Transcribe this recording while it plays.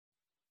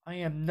I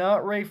am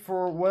not ready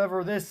for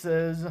whatever this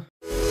is.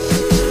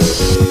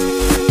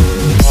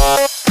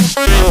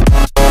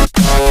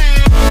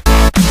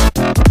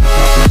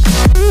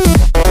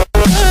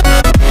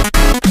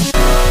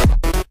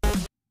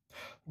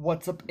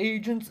 What's up,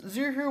 agents?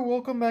 Zero here.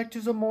 Welcome back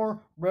to some more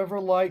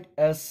Reverelite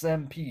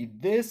SMP.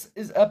 This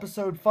is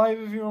episode 5,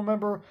 if you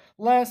remember.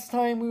 Last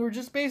time we were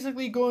just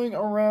basically going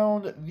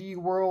around the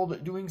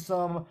world doing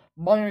some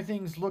minor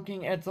things,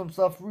 looking at some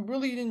stuff. We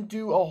really didn't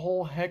do a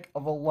whole heck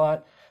of a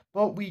lot,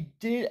 but we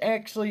did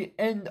actually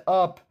end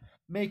up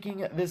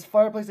making this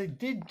fireplace. I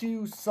did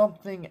do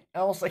something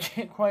else. I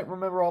can't quite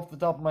remember off the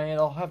top of my head.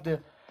 I'll have to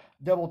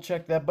double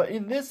check that. But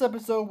in this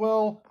episode,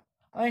 well,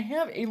 I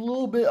have a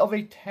little bit of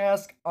a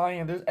task I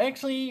am. There's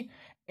actually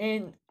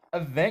an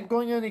event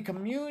going on, a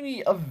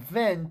community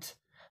event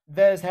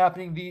that is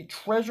happening, the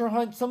treasure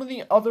hunt. Some of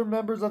the other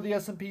members of the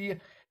SMP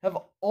have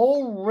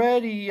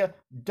already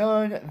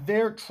done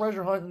their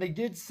treasure hunt, and they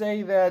did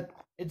say that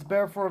it's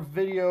better for a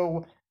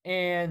video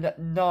and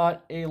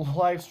not a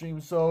live stream,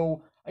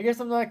 so I guess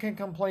I'm not going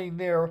to complain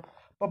there.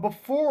 But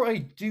before I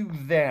do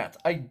that,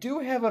 I do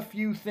have a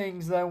few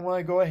things that I want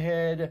to go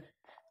ahead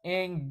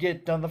and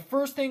get done. The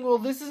first thing, well,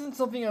 this isn't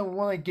something I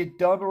want to get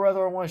done, but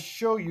rather I want to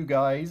show you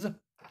guys.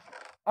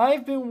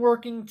 I've been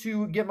working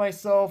to get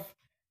myself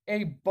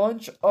a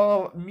bunch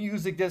of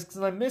music discs,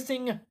 and I'm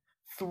missing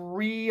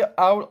 3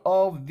 out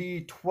of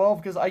the 12,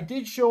 because I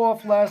did show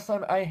off last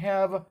time I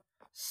have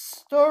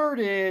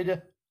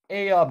started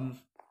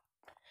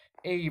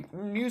a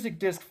music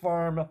disc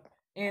farm,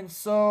 and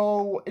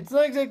so it's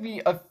not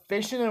exactly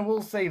efficient, I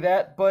will say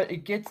that, but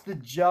it gets the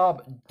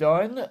job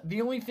done.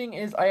 The only thing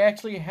is I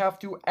actually have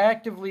to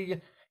actively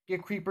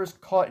get creepers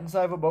caught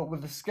inside of a boat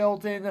with a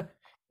skeleton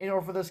in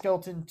order for the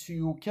skeleton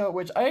to kill it,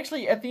 which I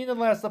actually, at the end of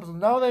the last episode,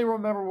 now that I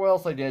remember what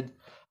else I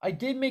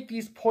did make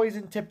these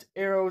poison-tipped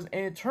arrows,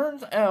 and it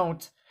turns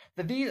out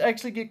that these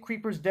actually get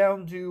creepers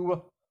down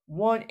to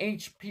 1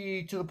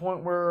 HP to the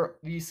point where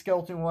the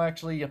skeleton will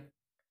actually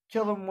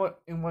kill them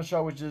in one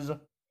shot, which is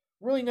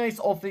really nice,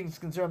 all things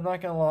considered, I'm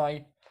not gonna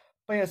lie.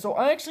 But yeah, so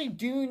I actually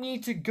do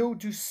need to go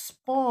to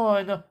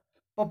spawn,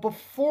 but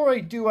before I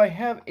do, I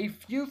have a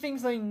few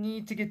things I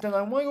need to get done.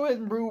 I want to go ahead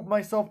and brew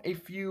myself a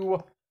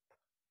few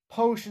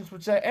potions,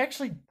 which I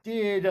actually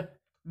did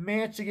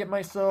manage to get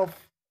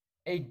myself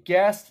a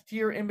gas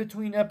tier in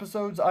between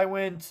episodes. I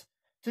went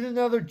to the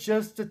nether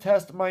just to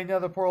test my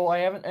nether portal. I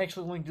haven't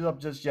actually linked it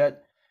up just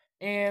yet.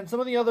 And some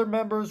of the other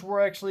members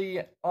were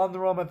actually on the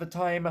roam at the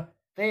time.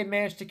 They had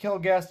managed to kill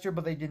Gaster,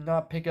 but they did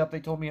not pick up. They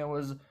told me I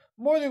was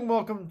more than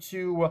welcome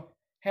to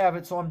have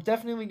it. So I'm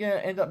definitely going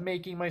to end up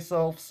making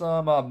myself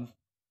some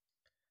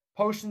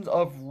potions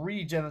of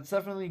regen. It's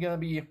definitely going to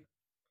be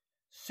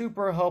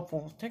super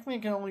helpful. Technically, I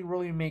can only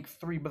really make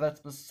 3, but that's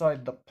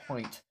beside the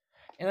point.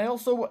 And I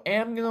also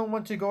am going to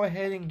want to go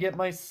ahead and get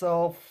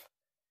myself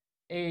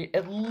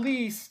at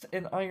least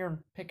an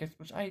iron pickaxe,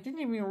 which I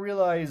didn't even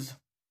realize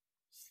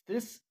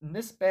this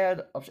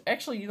bad.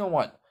 Actually, you know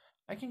what?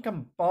 I can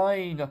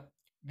combine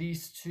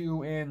these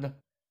two and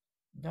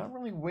not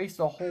really waste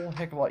a whole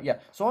heck of a lot. Yeah,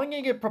 so I'm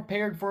going to get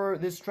prepared for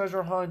this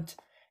treasure hunt.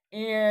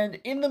 And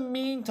in the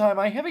meantime,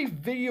 I have a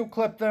video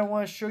clip that I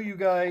want to show you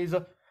guys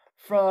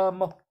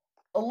from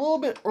a little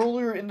bit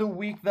earlier in the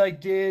week that I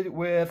did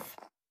with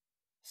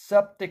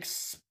Septic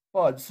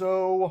Spud.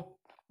 So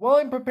while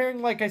I'm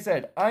preparing, like I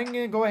said, I'm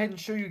going to go ahead and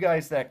show you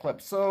guys that clip.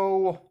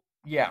 So,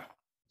 yeah.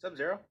 What's up,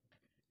 Zero?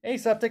 Hey,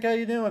 Septic, how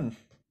you doing?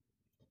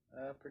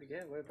 Pretty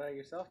good. What about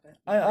yourself, man?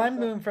 I'm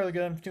doing fairly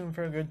good. I'm doing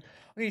fairly good.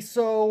 Okay,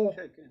 so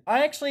Good.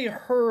 I actually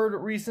heard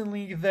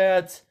recently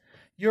that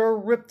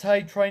your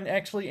Riptide Trident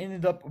actually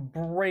ended up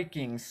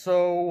breaking.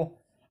 So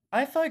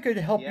I thought I could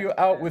help you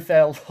out with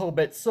that a little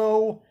bit.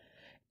 So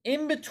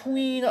in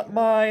between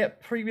my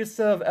previous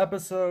set of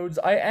episodes,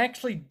 I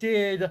actually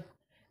did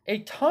a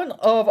ton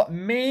of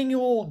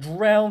manual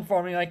drown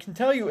farming. I can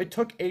tell you it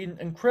took an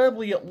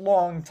incredibly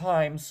long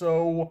time.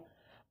 So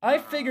I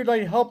figured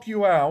I'd help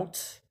you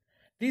out.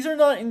 These are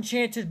not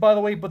enchanted, by the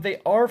way, but they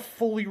are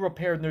fully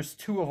repaired, and there's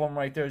 2 of them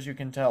right there, as you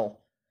can tell.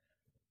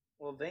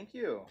 Well, thank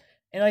you.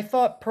 And I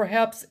thought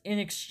perhaps in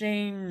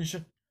exchange,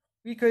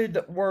 we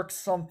could work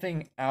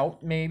something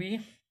out,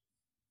 maybe.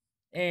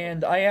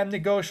 And I am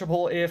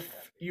negotiable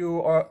if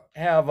you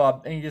have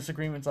any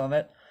disagreements on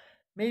that.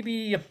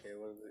 Maybe,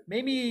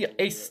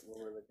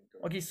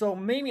 okay, so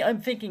maybe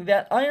I'm thinking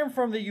that iron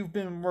farm that you've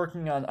been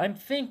working on, I'm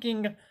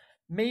thinking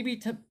maybe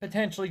to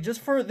potentially, just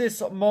for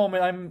this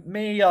moment, I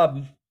may,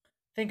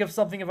 think of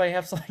something if I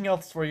have something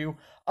else for you.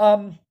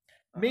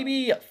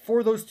 Maybe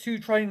for those 2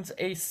 tridents,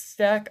 a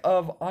stack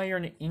of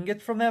iron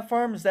ingots from that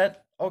farm. Is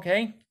that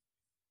okay?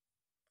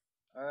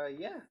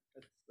 Yeah.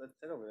 Let's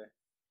head over there.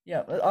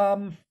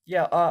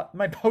 Yeah,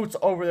 my boat's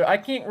over there. I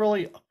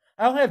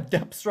don't have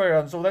depth strider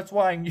on, so that's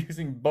why I'm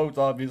using boats,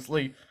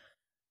 obviously.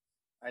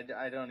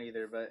 I don't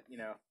either, but,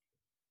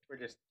 we're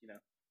just,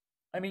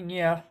 I mean,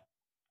 yeah.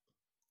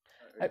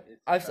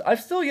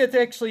 I've still yet to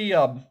actually,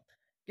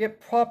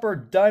 get proper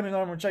diamond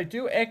armor, which I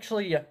do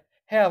actually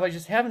have. I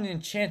just haven't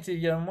enchanted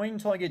yet. I'm waiting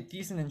until I get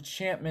decent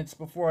enchantments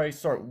before I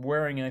start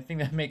wearing it. I think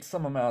that makes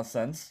some amount of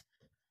sense.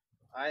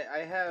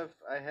 I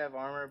have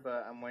armor,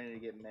 but I'm waiting to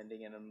get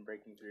mending and I'm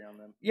breaking 3 on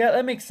them. Yeah,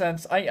 that makes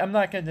sense. I'm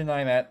not gonna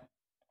deny that.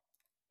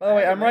 By the I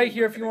way, have a I'm right mending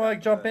here book if that you I want got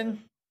to jump the in.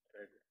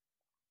 treasure.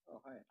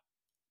 Oh hi.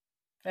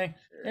 Hey,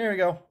 Sure. there we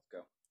go. Let's go.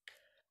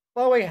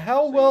 By the way,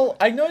 how So you well... want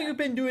I know that? you've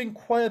been doing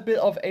quite a bit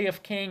of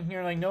AFKing here,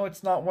 and I know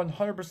it's not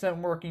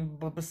 100% working,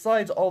 but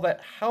besides all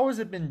that, how has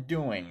it been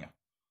doing?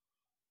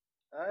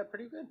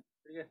 Pretty good.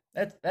 Pretty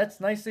good. That's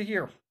nice to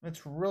hear.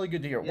 That's really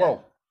good to hear. Yeah.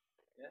 Whoa.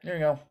 Yeah. There you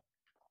go.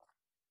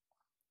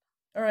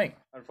 Alright.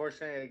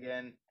 Unfortunately,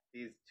 again,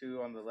 these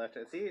 2 on the left.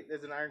 See,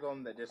 there's an iron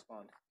golem that just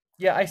spawned.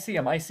 Yeah, I see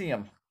him. I see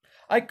him.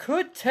 I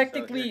could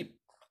technically...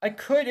 I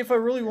could, if I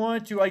really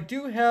wanted to. I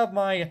do have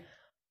my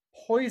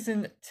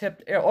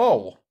poison-tipped arrow.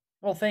 Oh!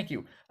 Well, thank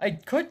you. I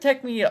could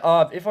technically,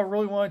 if I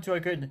really wanted to, I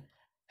could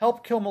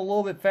help kill him a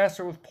little bit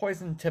faster with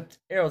poison-tipped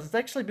arrows. It's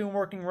actually been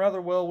working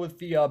rather well with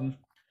the,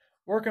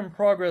 work in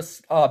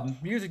progress,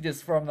 music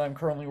disc farm that I'm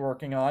currently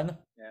working on.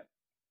 Yeah.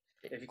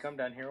 If you come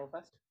down here real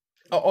fast.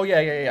 Oh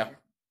yeah.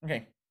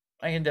 Okay.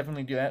 I can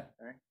definitely do that.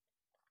 Alright.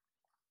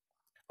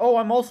 Oh,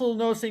 I'm also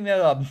noticing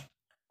that,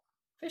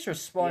 fish are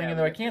spawning in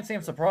there. I we got can't say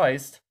I'm fish.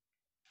 surprised.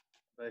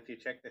 But if you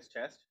check this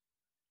chest.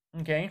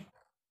 Okay.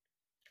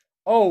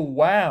 Oh,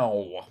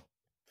 wow.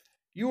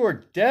 You are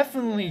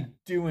definitely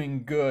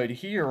doing good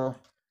here.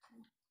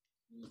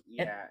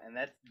 Yeah, and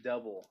that's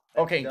double.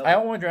 Okay, I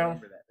don't want to drown.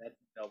 Remember that. That's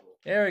double.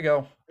 There we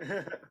go.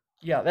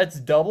 Yeah, that's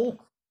double?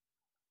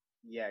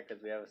 Yeah,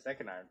 because we have a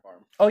second iron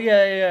farm. Oh,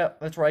 yeah.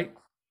 That's right.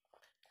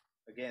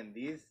 Again,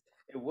 it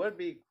would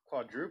be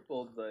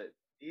quadrupled, but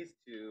these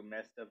 2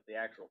 messed up the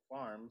actual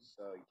farms,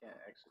 so you can't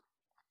actually...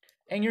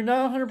 And you're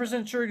not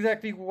 100% sure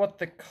exactly what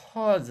the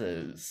cause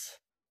is.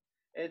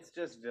 It's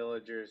just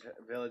villages,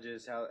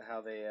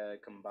 how they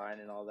combine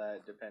and all that.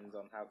 It depends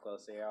on how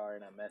close they are,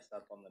 and I messed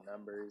up on the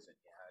numbers, and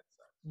yeah, it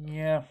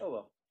sucks. Yeah. Oh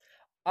well.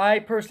 I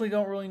personally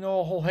don't really know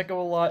a whole heck of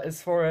a lot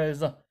as far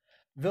as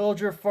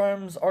villager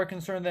farms are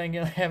concerned. Then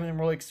again, I haven't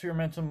really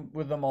experimented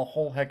with them a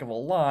whole heck of a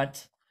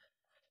lot.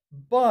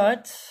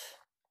 But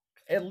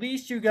at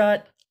least you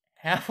got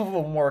half of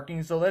them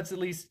working, so that's at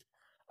least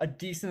a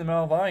decent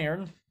amount of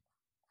iron.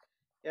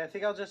 Yeah, I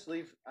think I'll just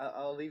leave.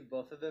 I'll leave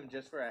both of them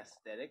just for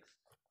aesthetics.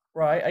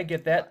 Right, I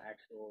get that.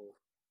 Actual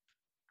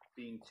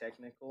being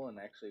technical and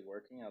actually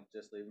working, I'll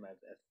just leave them as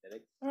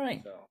aesthetics.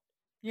 Alright. So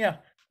yeah,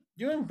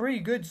 doing pretty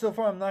good so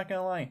far, I'm not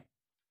gonna lie.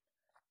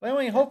 But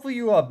anyway, hopefully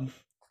you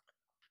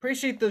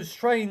appreciate those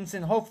tridents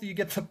and hopefully you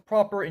get the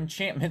proper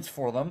enchantments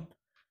for them.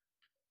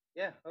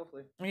 Yeah,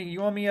 hopefully. Hey, you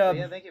want me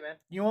yeah, thank you, man.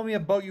 You want me to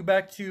boat you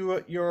back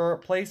to your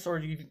place, or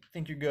do you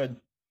think you're good?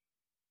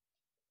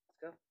 Let's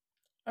go.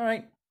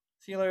 Alright.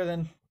 See you later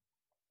then.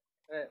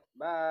 Alright,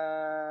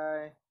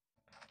 bye.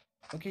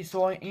 Okay,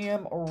 so I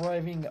am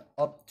arriving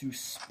up to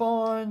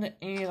spawn,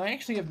 and I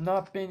actually have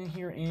not been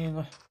here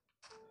in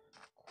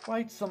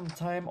quite some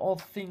time, all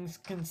things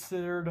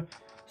considered.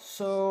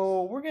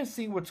 So we're gonna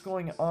see what's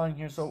going on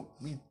here. So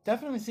we're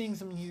definitely seeing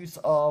some use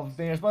of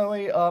banners. By the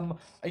way,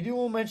 I do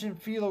want to mention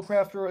Philo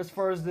Crafter, as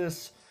far as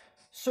this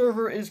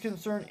server is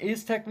concerned,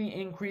 is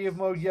technically in creative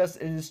mode. Yes,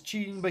 it is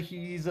cheating, but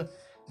he's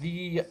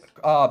the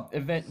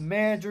event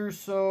manager,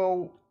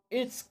 so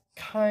it's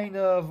kind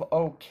of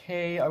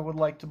okay. I would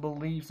like to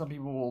believe. Some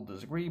people will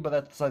disagree, but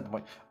that's beside the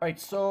point. Alright,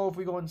 so if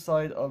we go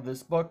inside of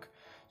this book,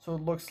 so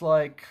it looks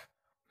like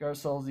we got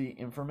ourselves the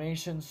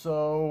information.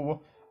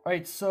 So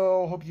alright,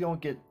 so hope you don't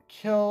get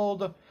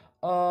killed.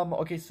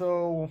 Okay,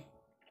 so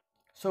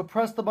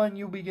press the button,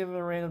 you'll be given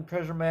a random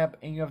treasure map,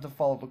 and you have to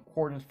follow the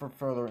coordinates for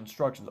further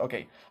instructions.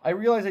 Okay, I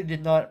realize I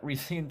did not read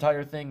the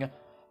entire thing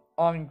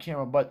on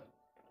camera, but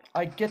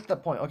I get the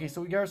point. Okay,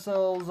 so we got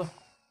ourselves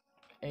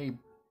a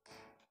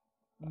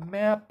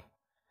map,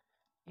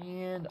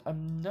 and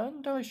I'm not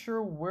entirely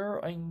sure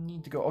where I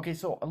need to go. Okay,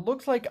 so it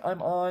looks like I'm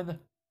on the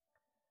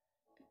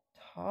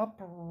top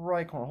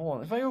right corner. Hold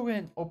on, if I go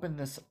ahead and open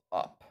this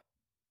up.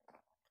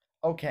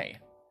 Okay,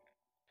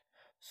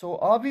 so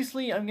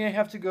obviously I'm gonna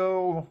have to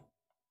go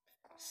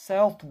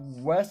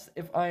southwest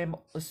if I'm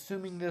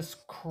assuming this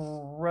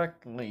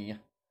correctly.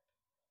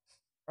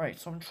 Alright,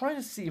 so I'm trying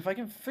to see if I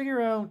can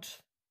figure out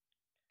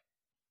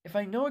if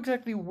I know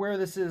exactly where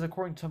this is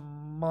according to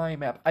my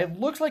map. It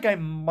looks like I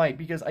might,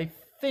 because I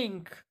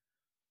think...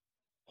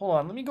 Hold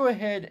on, let me go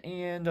ahead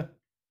and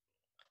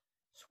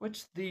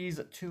switch these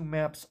 2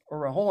 maps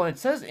around. Hold on, it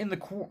says in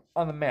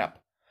on the map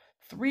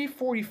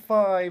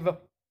 345,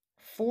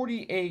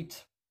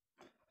 48,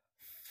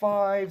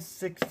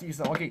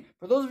 567. Okay,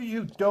 for those of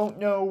you who don't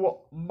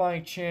know my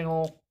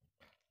channel,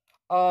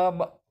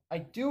 I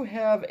do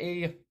have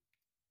a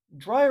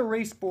dry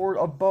erase board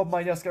above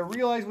my desk. I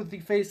realize with the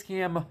face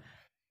cam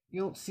you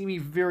don't see me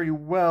very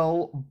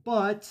well,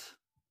 but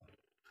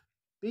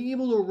being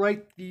able to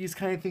write these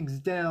kind of things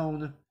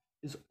down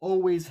is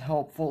always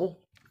helpful.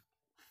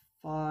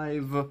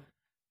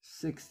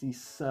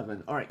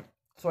 567. Alright,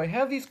 so I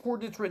have these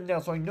coordinates written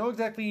down, so I know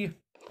exactly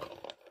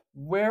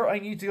where I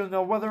need to go.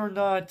 Now, whether or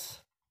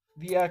not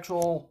the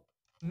actual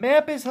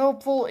map is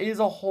helpful is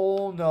a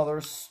whole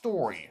nother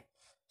story.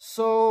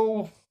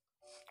 So,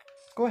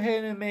 go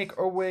ahead and make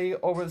our way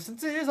over,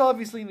 since it is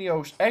obviously in the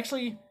ocean.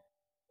 Actually,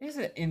 is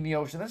it in the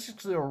ocean? That's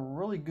actually a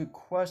really good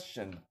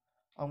question.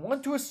 I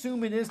want to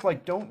assume it is, but I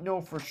don't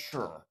know for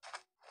sure.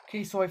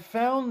 Okay, so I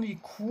found the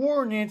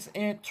coordinates,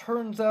 and it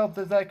turns out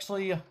that it's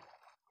actually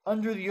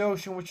under the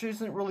ocean, which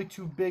isn't really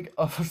too big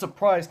of a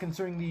surprise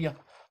considering the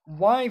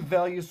Y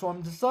value, so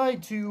I'm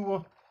decided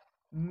to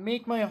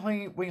make my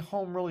way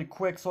home really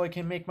quick so I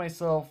can make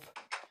myself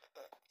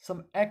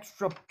some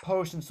extra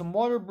potions, some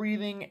water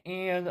breathing,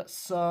 and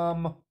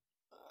some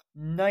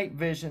night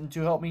vision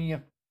to help me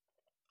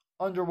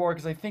underwater,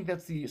 because I think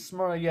that's the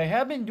smart idea. I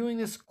have been doing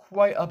this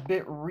quite a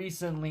bit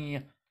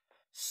recently,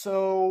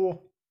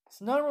 so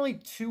it's not really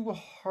too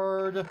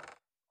hard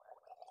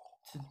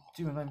to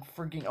do. And I'm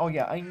freaking, oh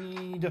yeah, I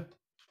need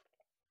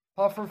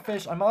puffer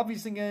fish. I'm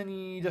obviously gonna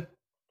need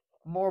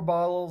more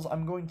bottles.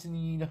 I'm going to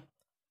need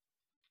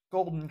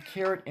golden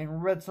carrot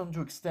and redstone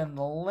to extend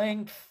the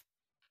length.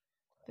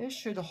 This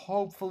should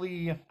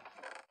hopefully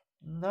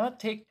not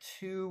take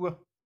too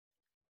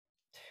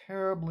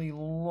terribly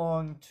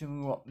long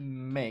to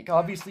make.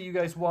 Obviously, you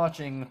guys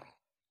watching,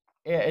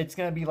 it's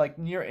gonna be like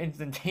near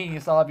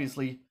instantaneous,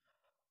 obviously.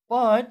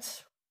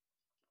 But,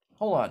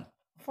 hold on.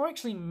 Before I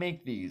actually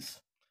make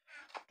these,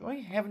 do I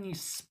have any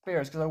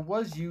spares? Because I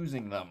was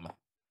using them.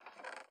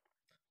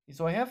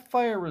 So I have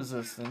fire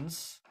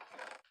resistance.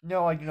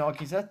 No, I do not.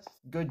 Okay, so that's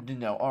good to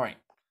know. Alright.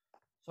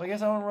 So I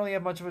guess I don't really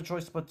have much of a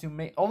choice but to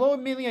make... Although,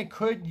 admittedly, I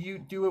could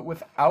do it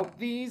without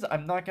these.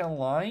 I'm not gonna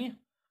lie.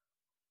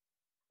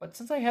 But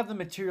since I have the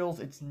materials,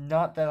 it's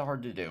not that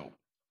hard to do.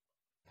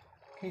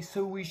 Okay,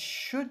 so we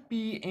should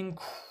be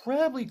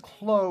incredibly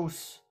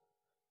close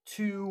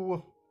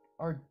to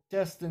our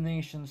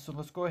destination. So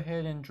let's go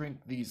ahead and drink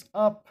these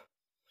up.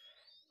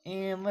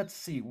 And let's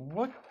see,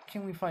 what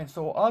can we find?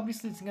 So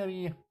obviously it's going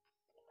to be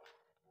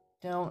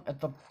down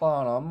at the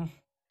bottom.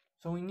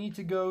 So we need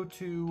to go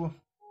to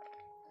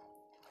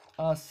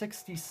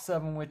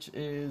 67, which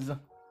is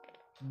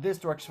this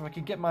direction. If I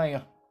could get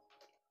my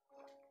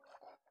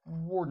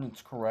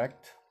coordinates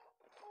correct.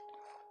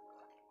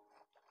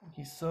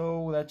 Okay,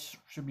 so that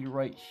should be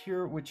right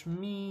here, which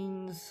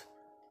means...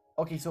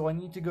 Okay, so I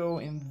need to go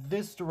in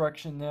this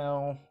direction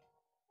now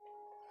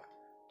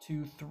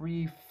to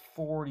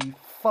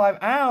 345.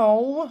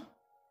 Ow!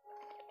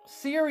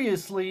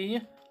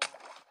 Seriously?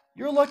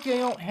 You're lucky I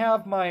don't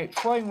have my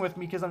trident with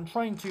me because I'm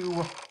trying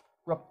to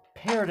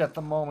repair it at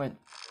the moment.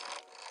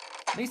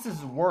 At least this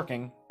is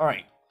working.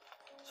 Alright,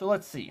 so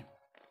let's see.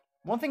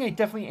 One thing I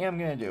definitely am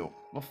going to do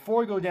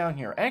before I go down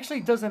here. Actually,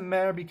 it doesn't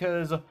matter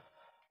because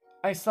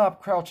I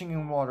stopped crouching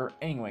in water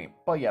anyway.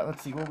 But yeah,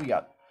 let's see what we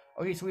got.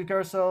 Okay, so we've got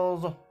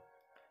ourselves...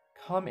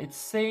 Come, it's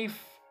safe.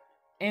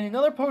 And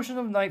another potion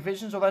of night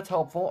vision, so that's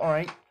helpful.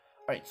 Alright.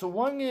 Alright, so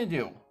what I'm going to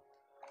do...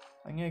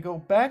 I'm going to go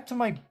back to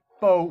my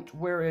boat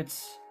where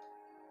it's...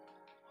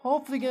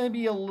 hopefully going to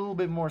be a little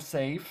bit more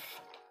safe.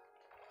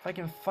 If I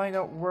can find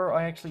out where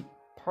I actually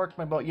parked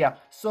my boat. Yeah,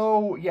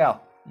 so, yeah.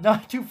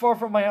 Not too far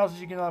from my house, as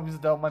you can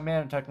obviously tell. My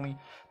mana technically.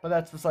 But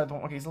that's beside the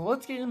point. Okay, so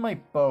let's get in my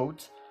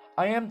boat.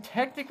 I am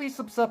technically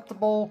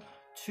susceptible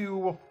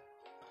to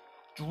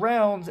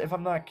drowns if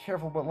I'm not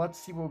careful. But let's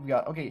see what we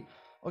got. Okay.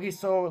 Okay,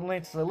 so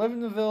Atlantis, I live in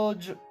the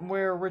village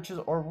where riches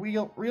are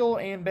real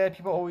and bad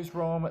people always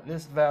roam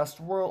this vast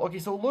world. Okay,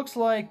 so it looks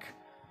like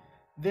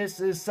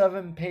this is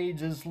 7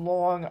 pages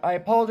long. I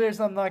apologize,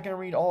 I'm not going to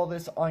read all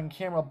this on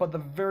camera, but at the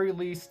very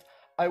least,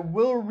 I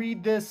will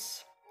read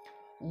this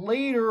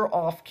later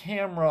off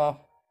camera.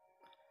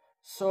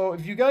 So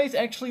if you guys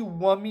actually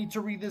want me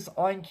to read this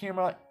on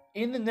camera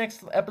in the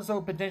next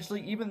episode,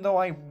 potentially, even though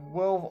I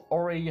will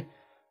already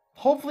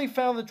hopefully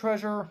found the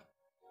treasure,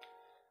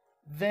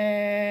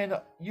 then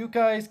you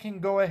guys can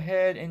go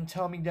ahead and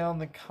tell me down in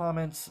the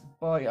comments.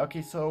 But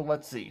okay, so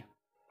let's see.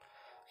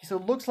 Okay, so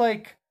it looks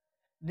like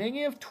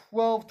negative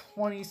 12,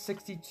 20,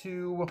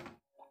 62,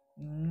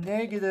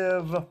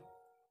 negative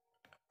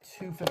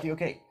 250.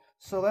 Okay,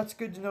 so that's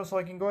good to know. So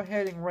I can go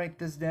ahead and write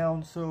this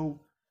down. So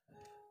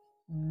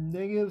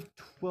negative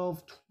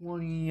 12,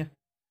 20,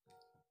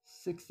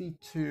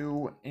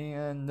 62,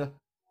 and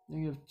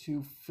negative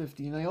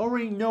 250. And I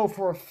already know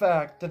for a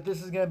fact that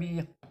this is going to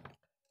be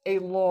a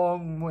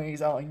long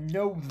ways out. I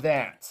know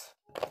that.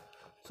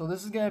 So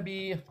this is going to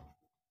be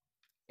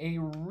a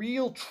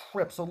real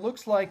trip. So it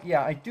looks like,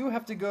 yeah, I do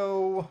have to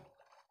go...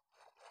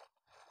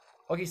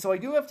 Okay, so I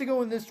do have to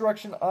go in this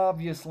direction,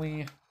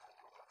 obviously.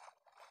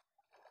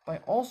 But I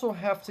also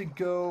have to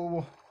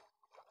go...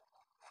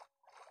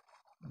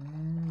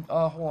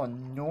 hold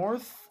on,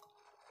 north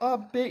a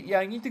bit?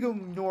 Yeah, I need to go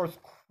north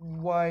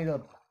quite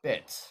a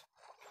bit.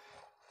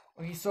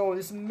 Okay, so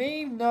this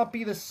may not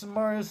be the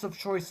smartest of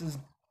choices,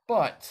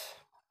 but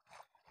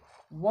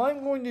what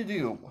I'm going to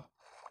do,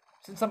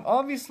 since I'm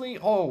obviously...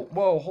 Oh,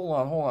 whoa, hold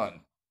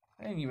on.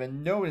 I didn't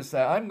even notice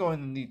that. I'm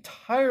going in the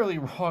entirely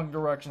wrong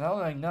direction. How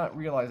did I not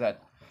realize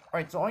that?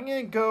 Alright, so I'm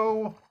going to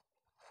go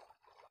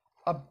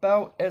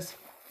about as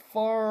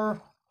far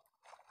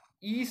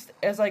east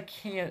as I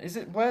can. Is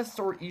it west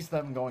or east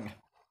that I'm going?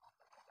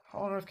 How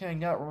on earth can I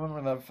not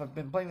remember that? I've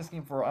been playing this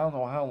game for I don't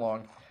know how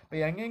long. But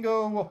yeah, I'm gonna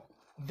go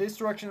this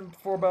direction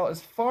for about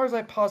as far as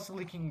I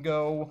possibly can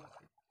go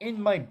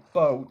in my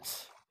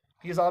boat.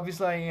 Because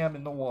obviously I am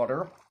in the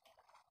water.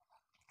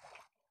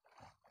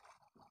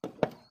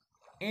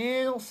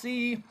 And I'll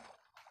see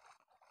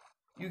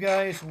you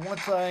guys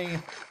once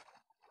I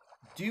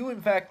do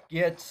in fact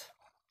get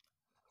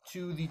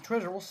to the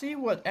treasure. We'll see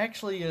what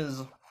actually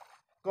is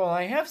going on.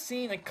 I have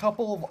seen a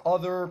couple of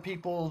other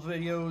people's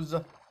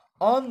videos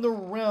on the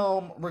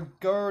realm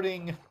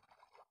regarding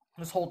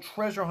this whole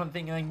treasure hunt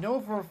thing, and I know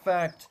for a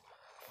fact,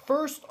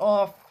 first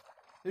off,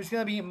 there's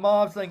going to be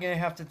mobs that I'm going to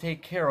have to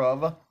take care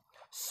of,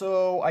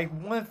 so I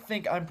want to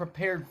think I'm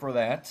prepared for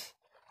that,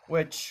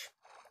 which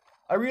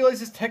I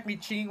realize is technically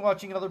cheating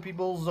watching other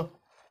people's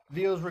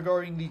videos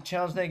regarding the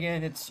challenge, and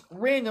again, it's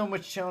random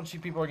which challenge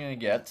people are going to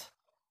get,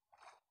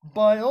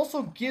 but it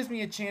also gives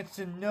me a chance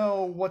to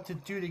know what to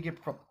do to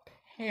get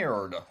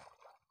prepared,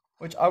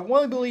 which I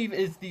want to believe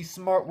is the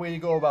smart way to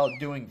go about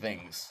doing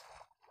things.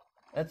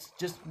 That's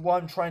just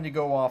what I'm trying to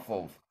go off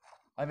of.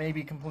 I may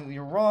be completely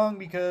wrong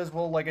because,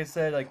 well, like I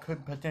said, I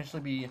could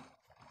potentially be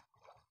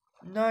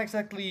not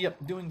exactly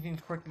doing things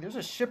correctly. There's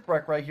a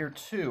shipwreck right here,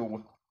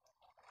 too.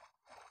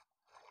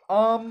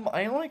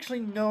 I don't actually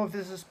know if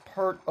this is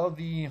part of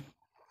the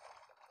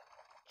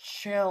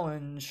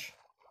challenge.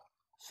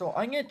 So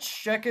I'm gonna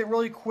check it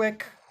really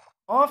quick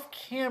off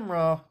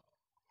camera.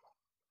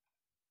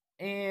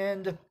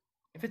 And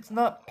if it's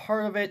not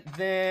part of it,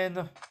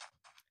 then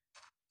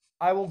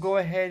I will go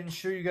ahead and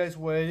show you guys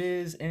what it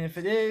is, and if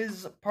it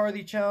is part of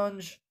the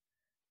challenge,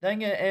 then I'm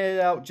going to edit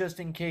it out just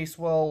in case,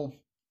 well,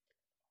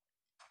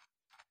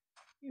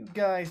 you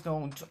guys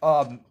don't,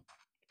 on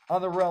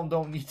the realm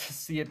don't need to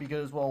see it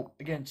because, well,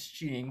 again, it's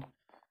cheating.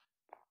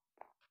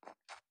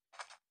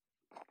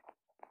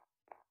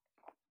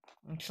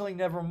 Actually,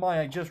 never mind,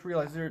 I just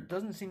realized there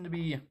doesn't seem to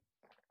be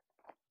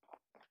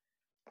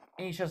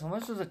any chest,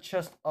 unless there's a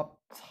chest up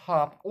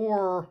top,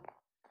 or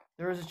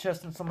there is a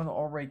chest and someone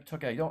already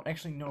took it. I don't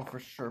actually know for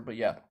sure, but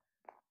yeah.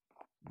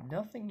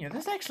 Nothing here.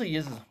 This actually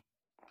is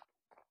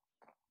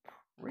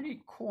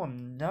pretty cool,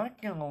 I'm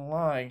not gonna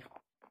lie.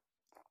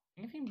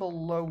 Anything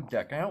below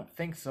deck? I don't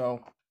think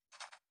so.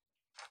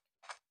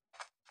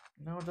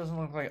 No, it doesn't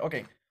look like...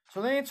 Okay,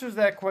 so that answers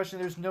that question.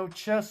 There's no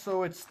chest,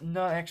 so it's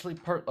not actually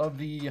part of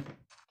the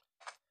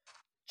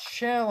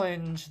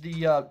challenge,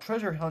 the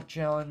treasure hunt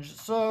challenge.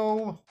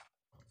 So,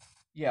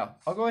 yeah,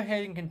 I'll go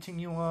ahead and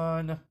continue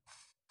on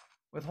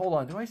with... Hold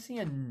on, do I see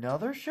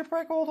another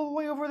shipwreck all the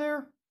way over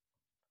there?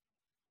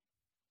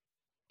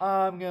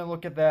 I'm gonna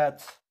look at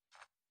that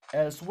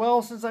as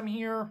well since I'm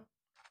here.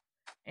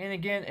 And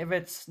again, if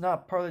it's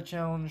not part of the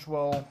challenge,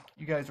 well,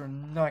 you guys are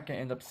not going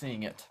to end up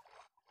seeing it.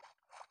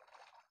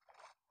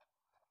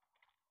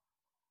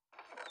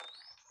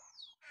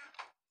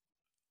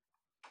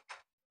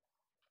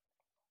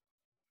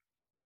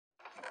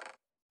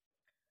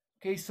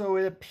 Okay, so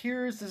it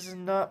appears this is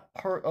not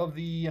part of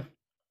the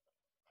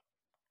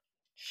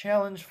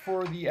challenge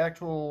for the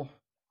actual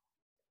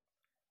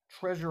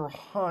treasure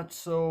hunt,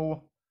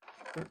 so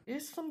there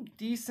is some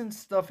decent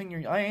stuff in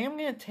here. I am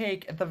going to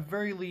take, at the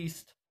very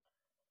least,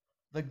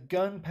 the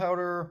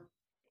gunpowder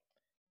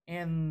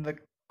and the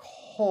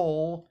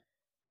coal.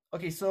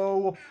 Okay,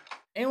 so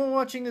anyone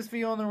watching this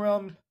video on the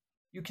realm,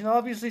 you can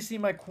obviously see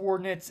my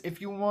coordinates.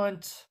 If you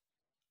want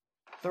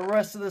the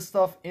rest of the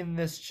stuff in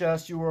this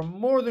chest, you are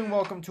more than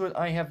welcome to it.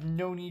 I have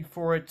no need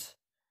for it.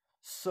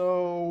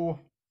 So,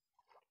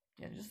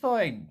 yeah, just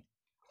thought I'd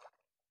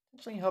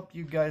actually help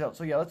you guys out.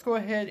 So, yeah, let's go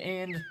ahead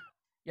and...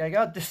 Yeah, I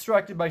got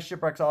distracted by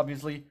shipwrecks,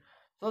 obviously.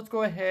 So, let's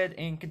go ahead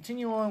and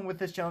continue on with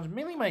this challenge.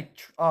 Mainly my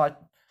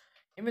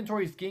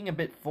inventory is getting a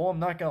bit full, I'm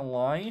not gonna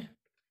lie.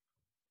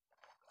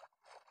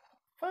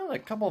 Found a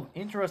couple of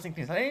interesting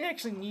things. I didn't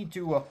actually need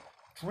to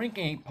drink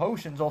any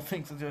potions, all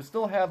things, since I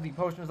still have the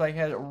potions I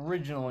had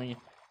originally,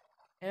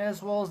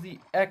 as well as the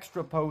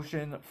extra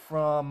potion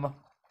from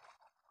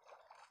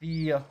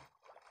the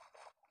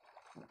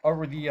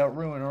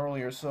ruin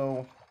earlier.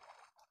 So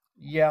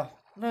yeah,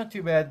 not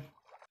too bad.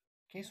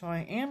 Okay, so I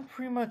am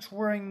pretty much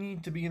where I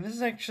need to be, and this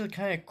is actually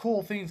kind of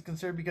cool things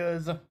considered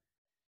because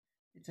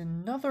it's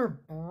another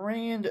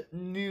brand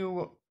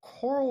new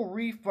coral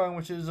reef biome,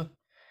 which is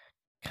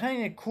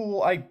kind of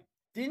cool. I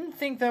didn't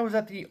think that was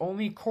at the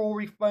only coral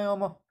reef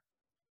biome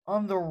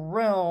on the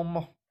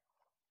realm,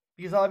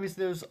 because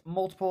obviously there's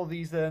multiple of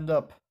these that end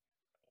up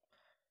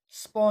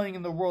spawning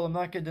in the world. I'm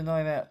not going to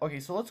deny that. Okay,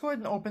 so let's go ahead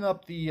and open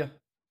up the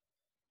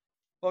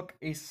book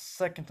a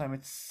second time.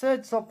 It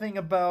said something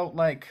about,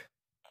 like,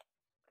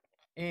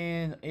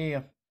 in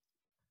a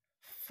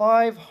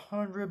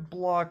 500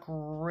 block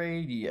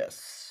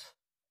radius.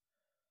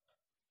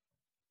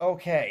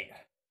 Okay.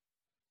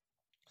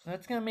 So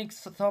that's going to make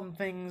some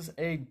things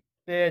a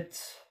bit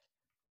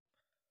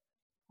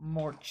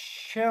more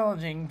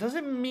challenging. Does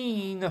it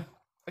mean...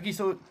 Okay,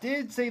 so it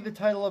did say the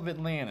title of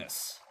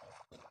Atlantis.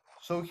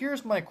 So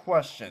here's my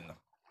question.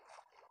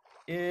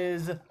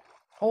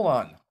 Hold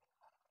on.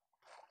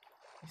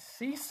 I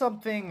see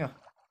something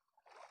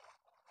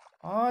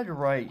odd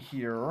right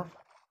here.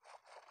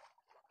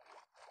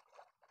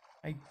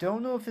 I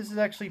don't know if this is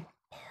actually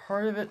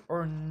part of it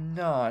or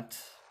not.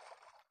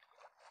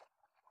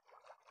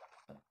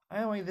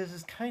 Anyway, this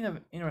is kind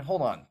of... Anyway,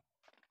 hold on.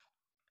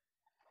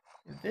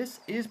 This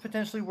is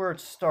potentially where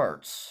it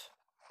starts.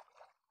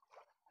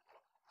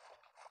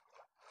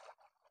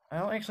 I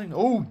don't actually know.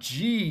 Oh,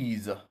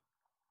 jeez.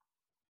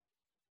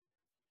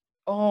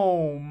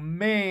 Oh,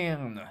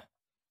 man.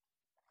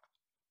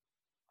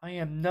 I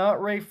am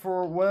not ready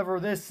for whatever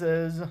this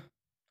is.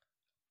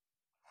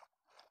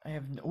 I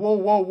have... Whoa,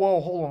 whoa,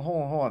 whoa. Hold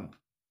on.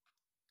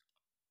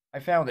 I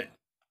found it.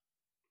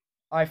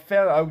 I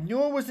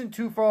knew it wasn't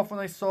too far off when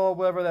I saw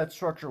whatever that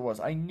structure was.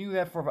 I knew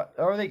that for...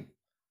 Are they...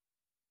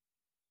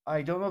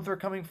 I don't know if they're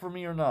coming for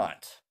me or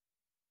not.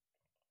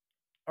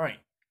 Alright.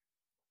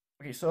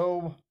 Okay,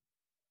 so...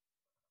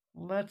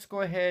 Let's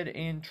go ahead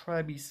and try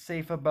to be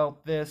safe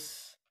about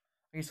this.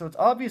 Okay, so it's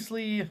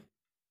obviously...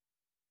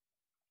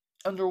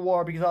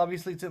 underwater, because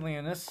obviously it's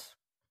Atlantis.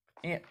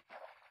 And...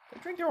 Did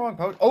I drink the wrong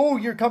potion? Oh,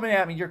 you're coming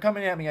at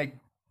me. I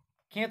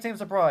can't say I'm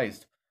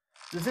surprised.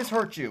 Does this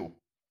hurt you?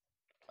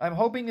 I'm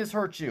hoping this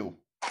hurts you.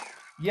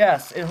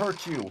 Yes, it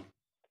hurts you.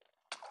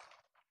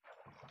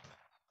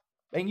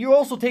 And you're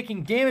also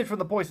taking damage from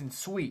the poison.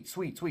 Sweet.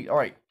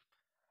 Alright.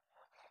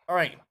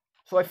 Alright.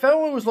 So I found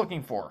what I was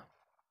looking for.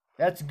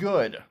 That's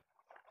good.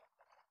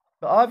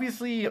 But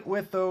obviously,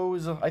 with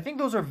those... I think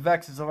those are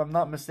Vexes, if I'm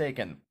not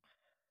mistaken.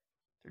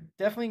 They're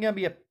definitely going to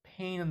be a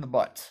pain in the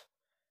butt.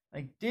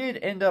 I did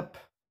end up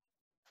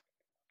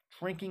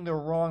drinking the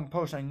wrong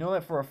potion. I know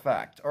that for a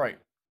fact. Alright.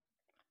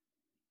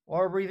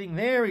 Water breathing.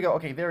 There we go.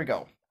 Okay, there we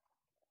go.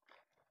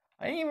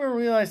 I didn't even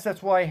realize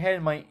that's why I had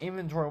in my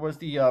inventory was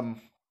the,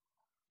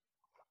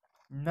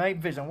 night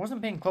vision. I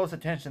wasn't paying close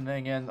attention then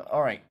again.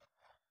 Alright.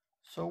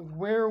 So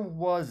where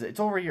was it? It's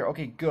over here.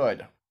 Okay,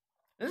 good.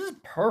 This is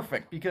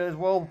perfect because,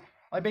 well,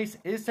 my base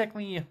is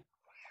technically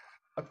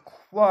a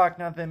clock.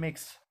 Not that it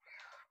makes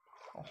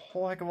a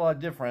whole heck of a lot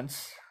of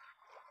difference.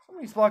 Some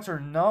of these blocks are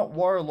not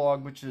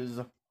waterlogged, which is...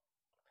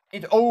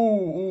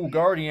 Oh,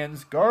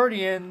 Guardians.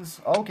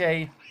 Guardians.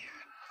 Okay.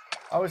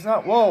 I was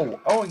not... Whoa.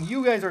 Oh, and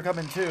you guys are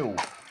coming too.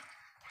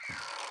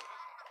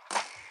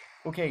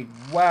 Okay,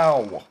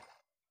 wow.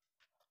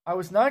 I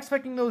was not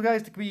expecting those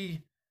guys to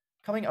be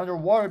coming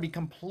underwater, to be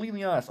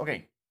completely honest.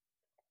 Okay.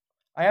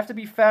 I have to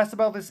be fast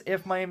about this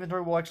if my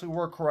inventory will actually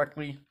work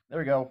correctly. There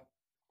we go.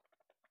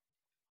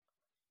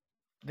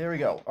 There we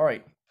go.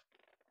 Alright.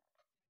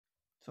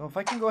 So if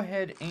I can go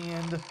ahead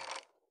and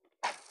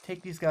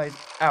take these guys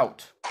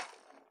out.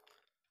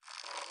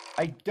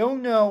 I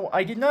don't know.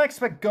 I did not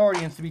expect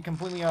Guardians, to be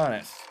completely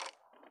honest.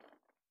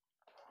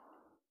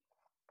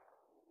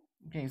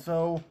 Okay,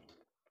 so...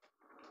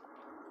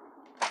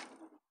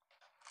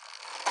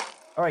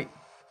 Alright.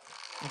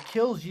 It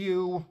kills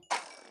you.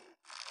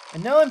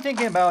 And now I'm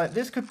thinking about it,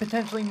 this could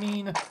potentially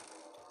mean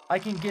I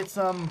can get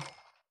some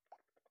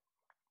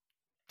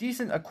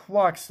decent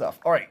aquatic stuff.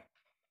 Alright.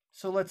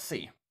 So let's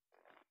see.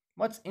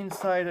 What's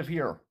inside of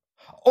here?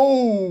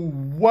 Oh,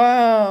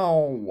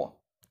 wow!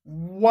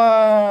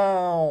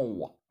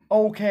 Wow!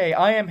 Okay,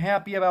 I am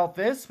happy about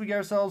this. We get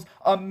ourselves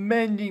a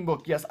mending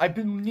book. Yes, I've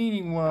been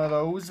needing one of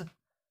those.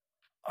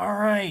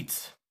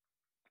 Alright.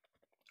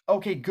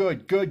 Okay,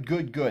 good.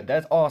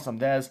 That's awesome.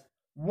 That is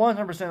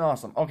 100%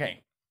 awesome.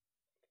 Okay.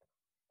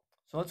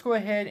 So let's go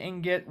ahead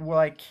and get what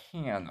I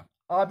can.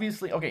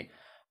 Obviously, okay.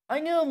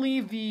 I'm going to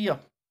leave the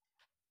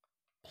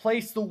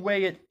place the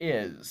way it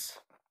is.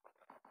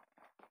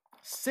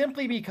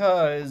 Simply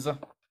because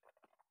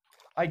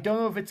I don't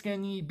know if it's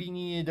going to be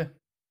needed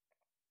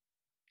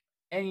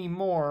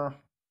anymore.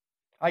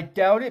 I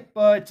doubt it,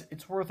 but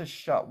it's worth a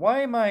shot.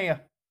 Why am I...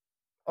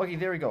 Okay,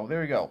 there we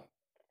go.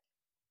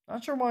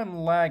 Not sure why I'm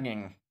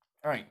lagging.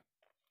 Alright.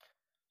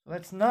 So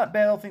that's not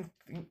bad, all things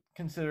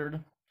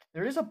considered.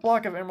 There is a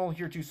block of emerald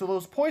here too, so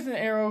those poison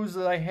arrows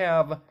that I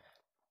have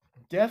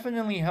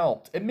definitely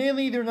helped.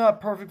 Admittedly, they're not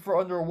perfect for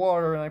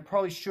underwater, and I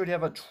probably should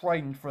have a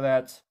trident for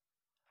that.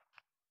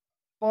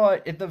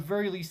 But at the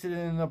very least, it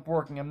ended up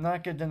working. I'm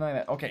not going to deny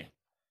that. Okay,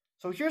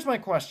 so here's my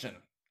question.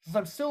 Since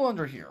I'm still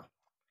under here,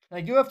 and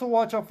I do have to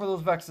watch out for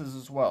those Vexes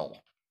as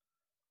well.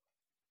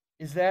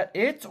 Is that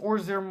it, or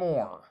is there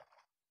more?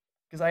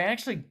 Because I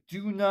actually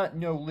do not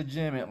know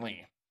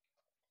legitimately.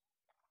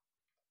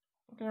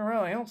 Looking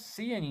around, I don't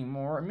see any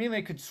more. Maybe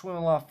I could swim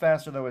a lot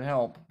faster, that would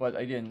help, but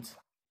I didn't.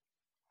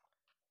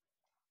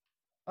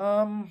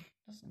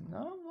 Does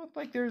not look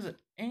like there's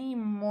any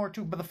more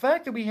to... But the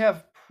fact that we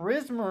have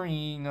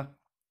Prismarine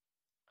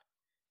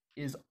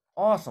is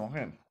awesome.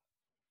 Okay.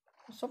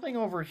 Something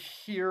over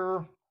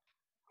here.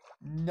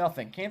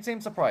 Nothing. Can't say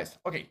I'm surprised.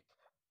 Okay.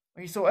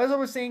 Okay, so as I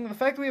was saying, the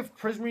fact that we have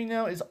Prismarine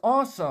now is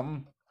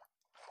awesome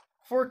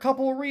for a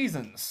couple of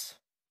reasons.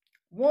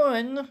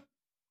 One,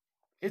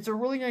 it's a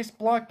really nice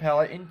block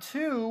palette, and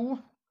two,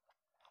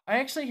 I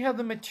actually have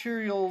the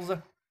materials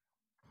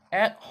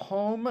at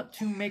home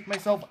to make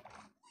myself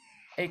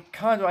a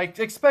condo. I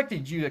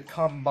expected you to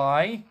come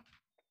by.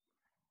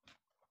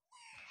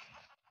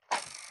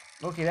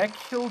 Okay, that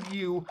killed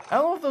you. I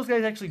don't know if those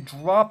guys actually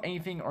drop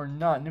anything or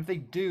not, and if they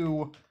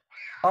do,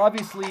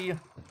 obviously,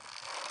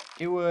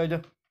 it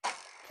would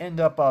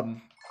end up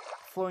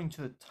floating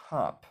to the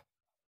top.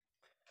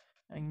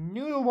 I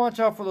knew to watch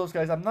out for those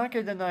guys. I'm not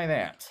going to deny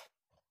that.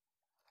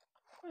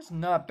 It's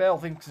not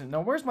battlefield. No,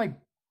 where's my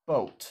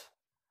boat?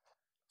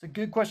 It's a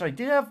good question. I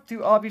did have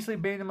to obviously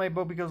abandon my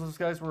boat because those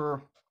guys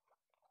were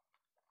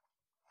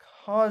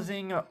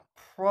causing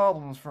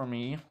problems for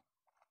me.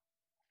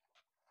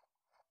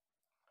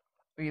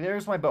 Okay,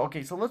 there's my boat.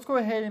 Okay, so let's go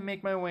ahead and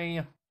make my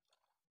way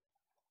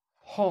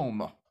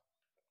home.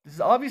 This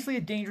is obviously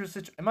a dangerous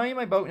situation. Am I in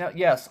my boat now?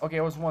 Yes. Okay,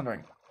 I was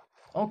wondering.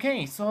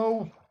 Okay,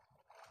 so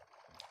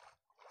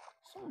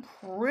some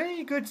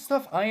pretty good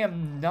stuff. I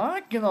am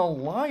not gonna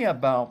lie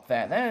about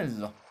that. That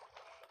is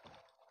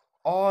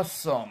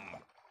awesome.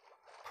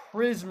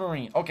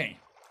 Prismarine. Okay,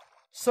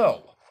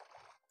 so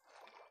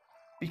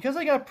because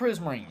I got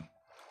Prismarine,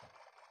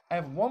 I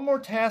have one more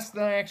task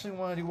that I actually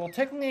want to do. Well,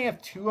 technically I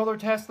have two other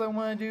tasks that I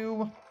want to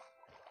do.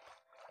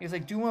 Because I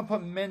do want to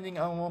put mending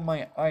on one of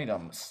my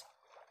items.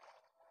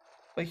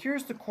 But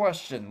here's the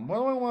question. What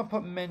do I want to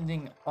put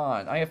mending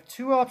on? I have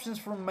two options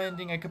for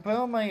mending. I could put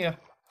on my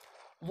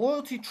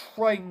loyalty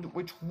trident,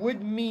 which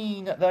would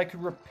mean that I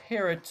could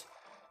repair it.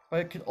 But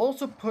I could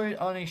also put it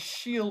on a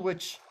shield,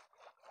 which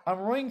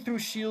I'm running through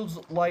shields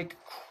like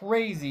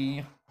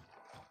crazy.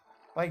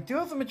 But I do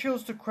have the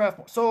materials to craft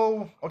more.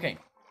 So, okay.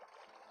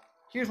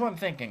 Here's what I'm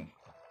thinking.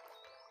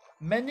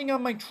 Mending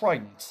on my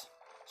trident,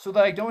 so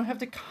that I don't have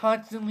to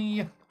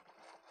constantly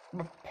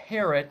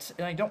repair it,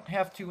 and I don't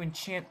have to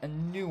enchant a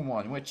new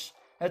one, which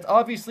that's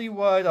obviously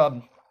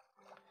what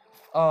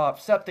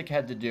Septic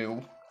had to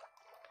do.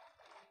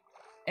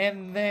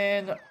 And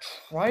then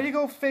try to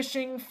go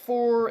fishing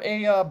for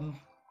a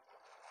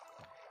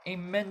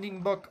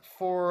mending book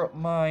for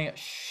my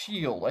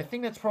shield. I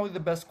think that's probably the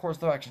best course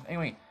of action.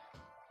 Anyway,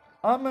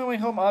 on my way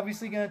home,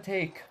 obviously gonna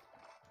take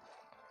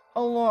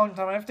a long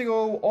time. I have to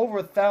go over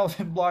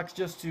 1,000 blocks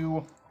just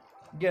to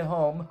get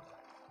home.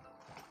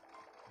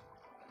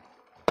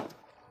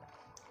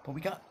 But we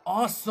got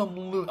awesome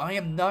loot. I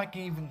am not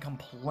going to even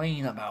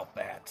complain about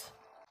that.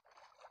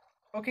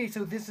 Okay,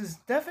 so this is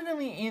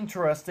definitely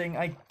interesting.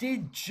 I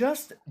did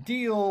just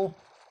deal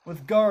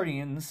with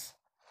Guardians.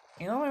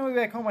 And on my way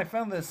back home, I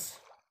found this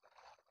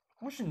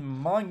ocean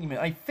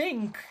monument. I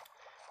think,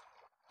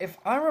 if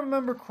I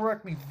remember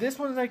correctly, this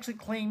one is actually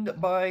claimed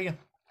by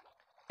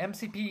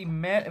MCP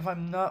Matt, if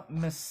I'm not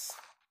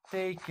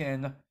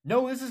mistaken.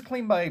 No, this is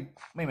claimed by...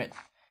 Wait a minute.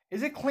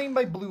 Is it claimed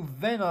by Blue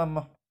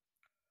Venom?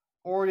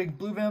 Or did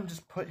Blue Venom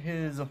just put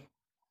his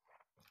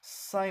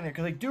sign there?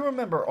 Because I do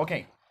remember,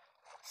 okay,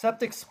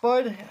 Septic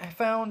Spud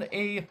found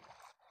a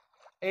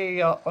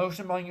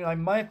ocean monument. I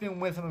might have been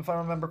with him if I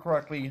remember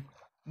correctly.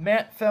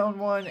 Matt found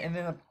one, and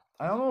then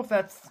I don't know if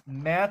that's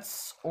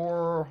Matt's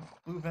or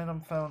Blue Venom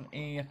found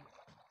a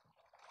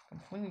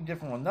completely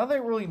different one. Not that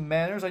it really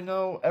matters. I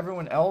know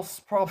everyone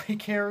else probably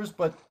cares,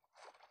 but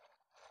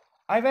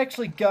I've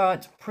actually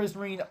got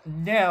Prismarine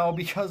now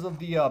because of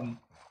the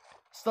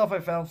stuff I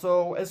found.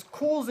 So as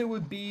cool as it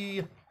would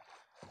be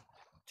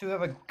to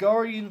have a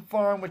Guardian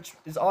farm, which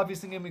is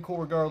obviously going to be cool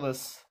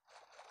regardless,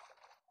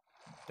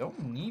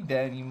 don't need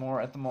that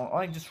anymore at the moment.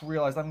 I just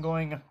realized I'm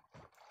going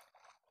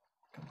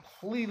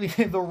completely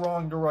the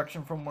wrong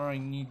direction from where I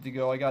need to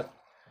go. I got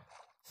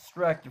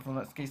distracted from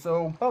that. Okay,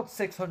 so about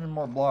 600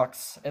 more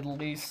blocks at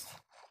least,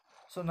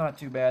 so not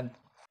too bad.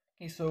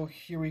 Okay, so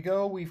here we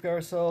go. We've got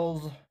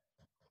ourselves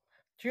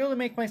material to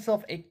make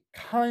myself a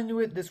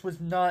conduit. This was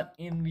not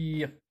in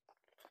the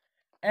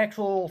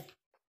actual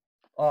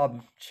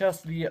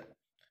chest, the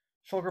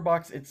shulker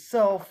box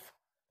itself,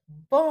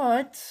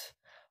 but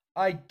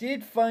I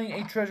did find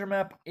a treasure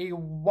map a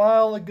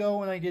while ago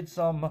when I did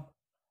some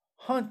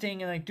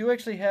hunting, and I do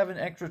actually have an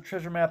extra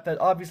treasure map that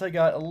obviously I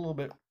got a little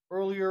bit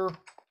earlier,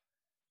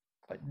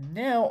 but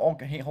now,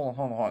 okay, hey, hold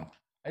on,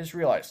 I just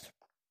realized,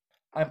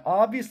 I'm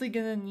obviously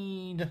gonna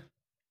need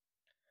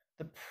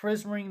the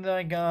prismarine that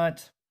I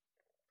got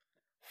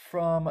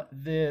from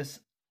this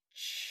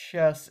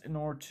chest in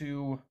order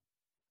to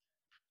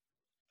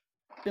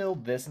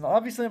build this, and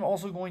obviously I'm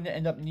also going to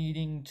end up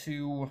needing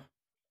to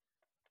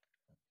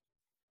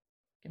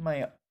get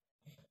my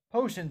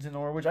potions in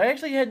order, which I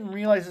actually hadn't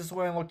realized this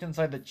when I looked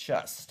inside the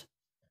chest.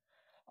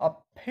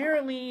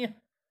 Apparently,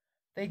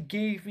 they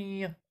gave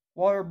me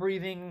water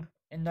breathing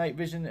and night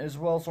vision as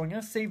well, so I'm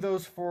going to save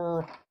those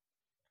for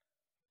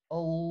a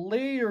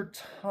later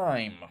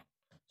time.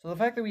 So the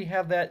fact that we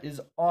have that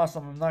is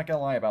awesome. I'm not going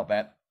to lie about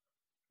that.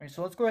 Alright,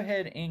 so let's go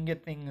ahead and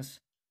get things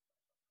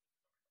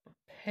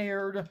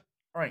prepared.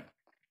 Alright.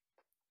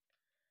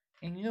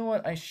 And you know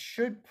what? I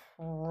should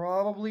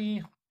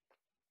probably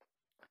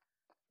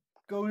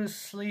go to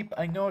sleep.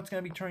 I know it's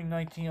going to be turning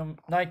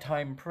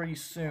nighttime pretty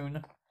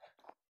soon.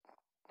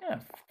 Yeah,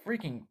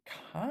 freaking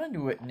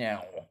conduit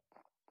now,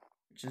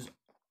 which is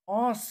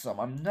awesome.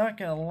 I'm not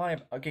going to lie.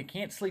 Okay,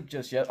 can't sleep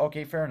just yet.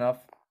 Okay, fair enough.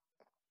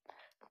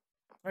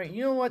 Alright,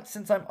 you know what?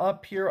 Since I'm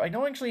up here, I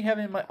don't actually have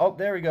it in my... Oh,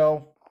 there we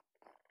go.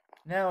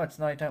 Now it's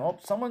nighttime. Oh,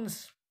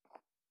 someone's...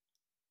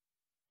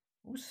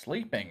 Who's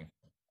sleeping?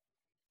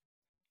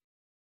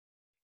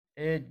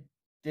 It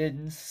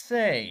didn't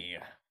say.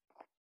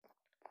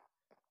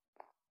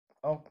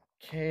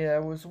 Okay,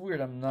 that was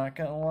weird. I'm not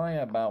gonna lie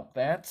about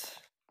that.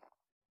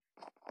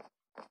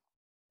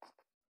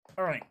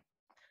 Alright,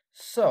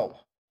 so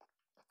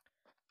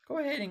go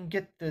ahead and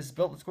get this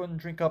built. Let's go ahead and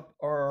drink up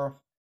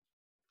our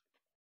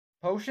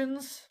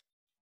potions.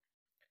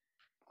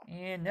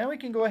 And now we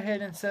can go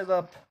ahead and set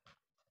up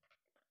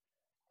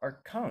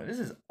our counter. This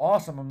is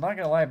awesome. I'm not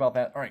gonna lie about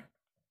that. Alright.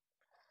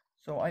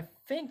 So I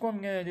think what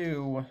I'm gonna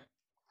do,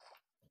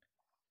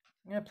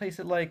 I'm gonna place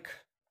it like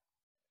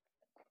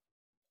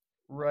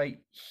right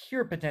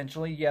here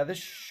potentially. Yeah, this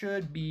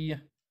should be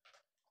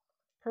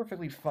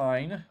perfectly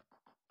fine.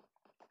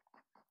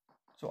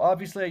 So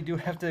obviously I do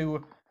have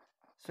to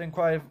spend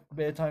quite a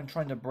bit of time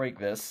trying to break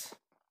this.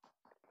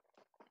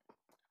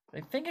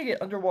 I think I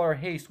get underwater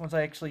haste once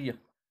I actually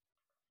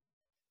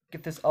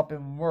get this up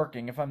and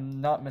working, if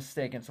I'm not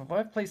mistaken. So if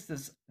I place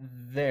this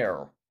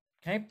there,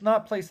 can I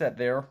not place that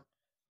there?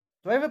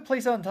 Do I have it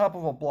placed on top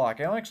of a block?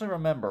 I don't actually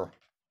remember.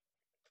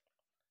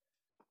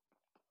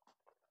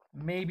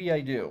 Maybe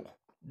I do.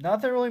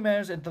 Not that it really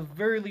matters. At the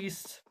very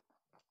least,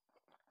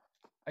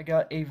 I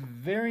got a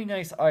very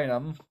nice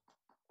item.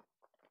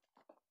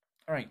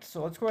 Alright,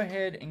 so let's go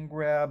ahead and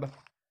grab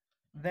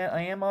that.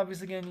 I am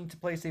obviously going to need to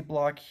place a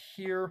block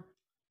here.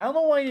 I don't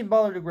know why I didn't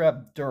bother to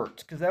grab dirt,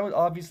 because that would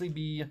obviously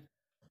be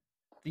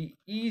the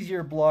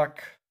easier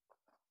block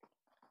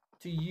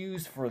to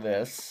use for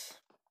this.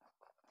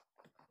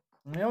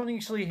 I don't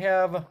actually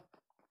have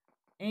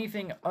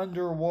anything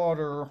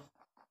underwater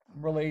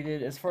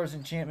related as far as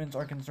enchantments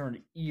are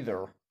concerned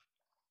either. At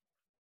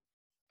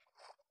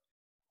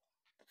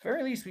the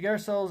very least, we got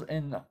ourselves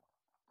an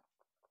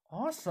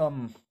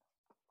awesome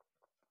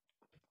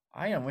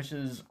item, which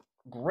is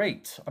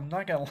great. I'm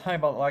not gonna lie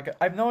about it. Like,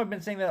 I know I've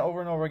been saying that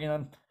over and over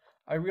again.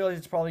 I realize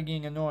it's probably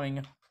getting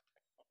annoying,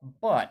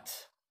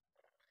 but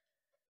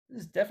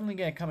this is definitely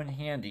gonna come in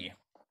handy.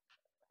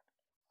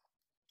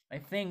 I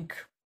think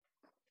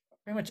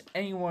pretty much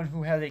anyone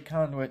who has a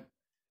conduit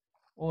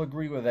will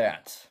agree with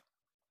that.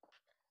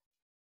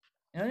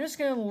 And I'm just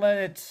going to let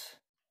it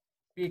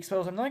be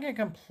exposed. I'm not going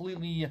to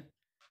completely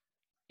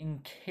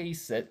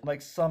encase it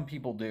like some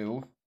people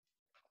do.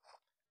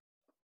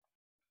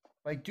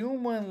 But I do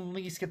want to at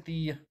least get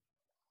the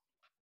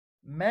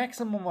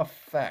maximum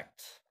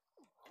effect.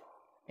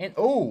 And,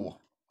 oh!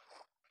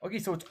 Okay,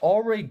 so it's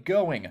already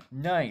going.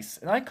 Nice.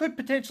 And I could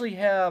potentially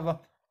have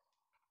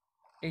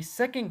a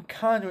second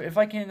conduit if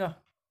I can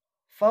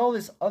follow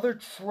this other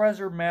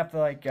treasure map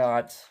that I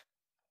got.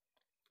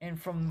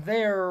 And from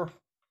there,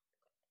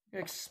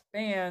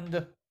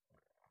 expand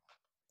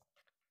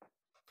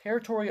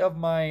territory of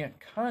my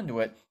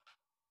conduit.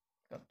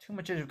 Got too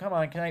much issue. Come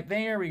on, can I?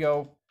 There we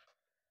go.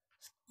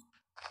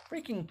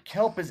 Freaking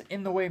kelp is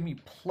in the way of me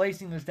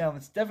placing this down.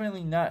 It's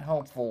definitely not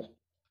helpful.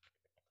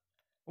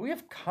 We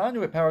have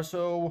conduit power,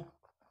 so...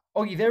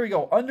 Okay, there we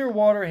go.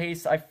 Underwater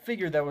haste. I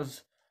figured that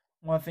was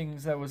one of the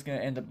things that was going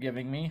to end up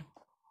giving me.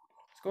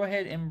 Let's go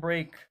ahead and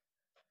break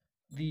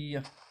the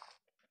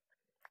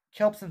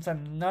kelp since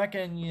I'm not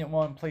going to need it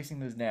while I'm placing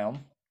this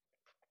down.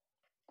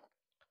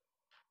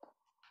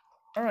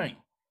 Alright.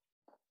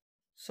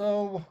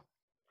 So,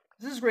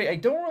 this is great. I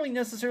don't really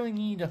necessarily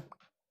need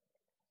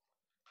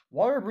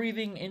water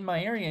breathing in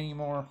my area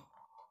anymore.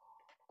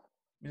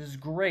 This is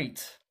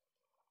great.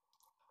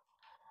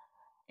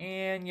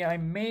 And yeah, I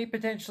may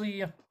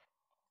potentially,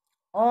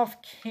 off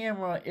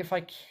camera, if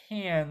I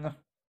can,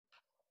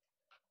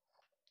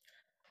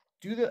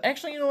 do the...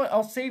 Actually, you know what?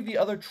 I'll save the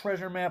other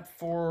treasure map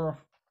for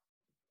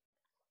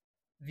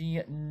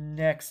the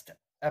next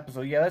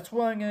episode. Yeah, that's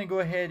what I'm going to go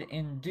ahead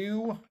and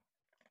do.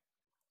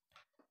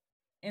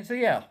 And so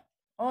yeah,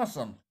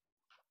 awesome.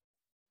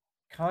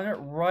 Caught it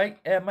right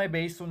at my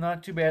base, so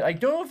not too bad. I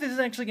don't know if this is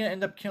actually going to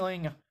end up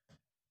killing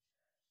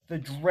the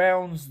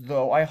drowns,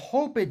 though. I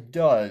hope it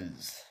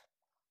does.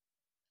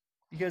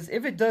 Because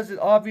if it does, it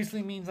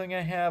obviously means I'm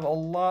going to have a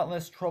lot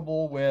less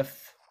trouble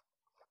with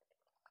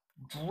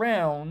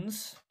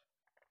drowns.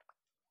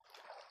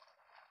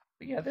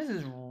 But yeah, this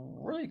is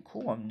really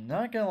cool. I'm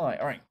not going to lie.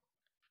 Alright.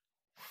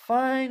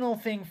 Final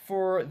thing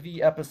for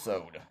the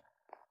episode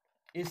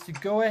is to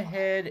go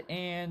ahead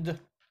and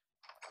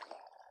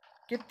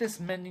get this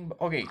mending...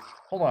 Okay,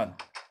 hold on.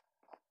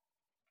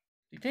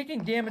 You're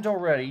taking damage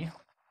already.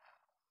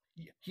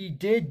 He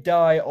did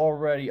die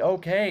already.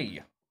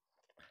 Okay.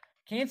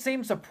 Can't say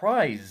I'm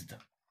surprised.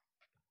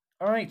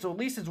 Alright, so at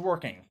least it's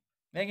working.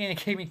 Then again,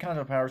 it gave me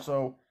counter power,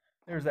 so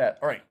there's that.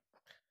 Alright.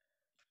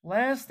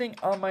 Last thing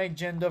on my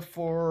agenda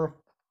for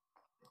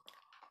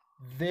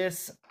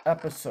this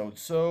episode.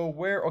 So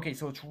where... Okay,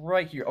 so it's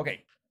right here.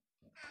 Okay.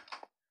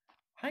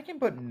 I can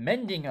put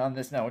mending on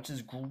this now, which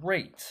is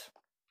great.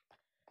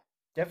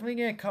 Definitely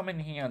gonna come in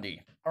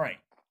handy. Alright.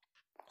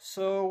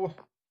 So...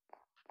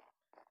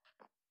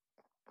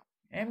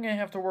 I'm gonna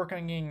have to work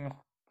on getting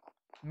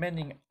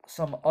mending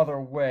some other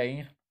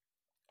way.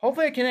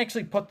 Hopefully I can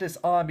actually put this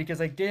on,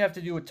 because I did have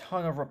to do a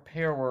ton of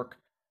repair work.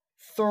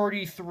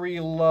 33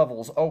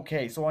 levels.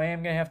 Okay, so I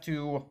am gonna have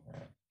to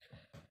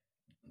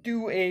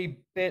do a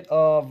bit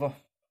of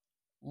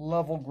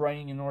level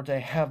grinding in order to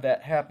have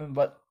that happen.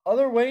 But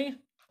other way,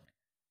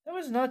 that that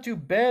was not too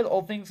bad,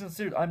 all things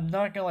considered. I'm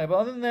not gonna lie. But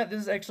other than that,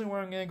 this is actually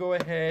where I'm gonna go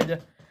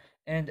ahead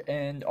and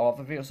end off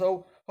the video.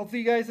 So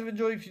hopefully you guys have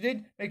enjoyed. If you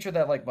did, make sure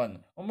that like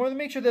button. One more,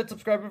 make sure that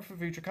subscribe for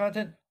future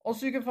content.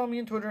 Also, you can follow me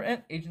on Twitter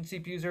at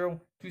AgentCPU0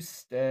 to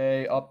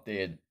stay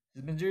updated. This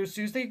has been Zero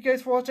Studios. Thank you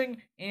guys for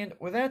watching, and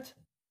with that,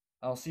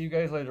 I'll see you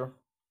guys later.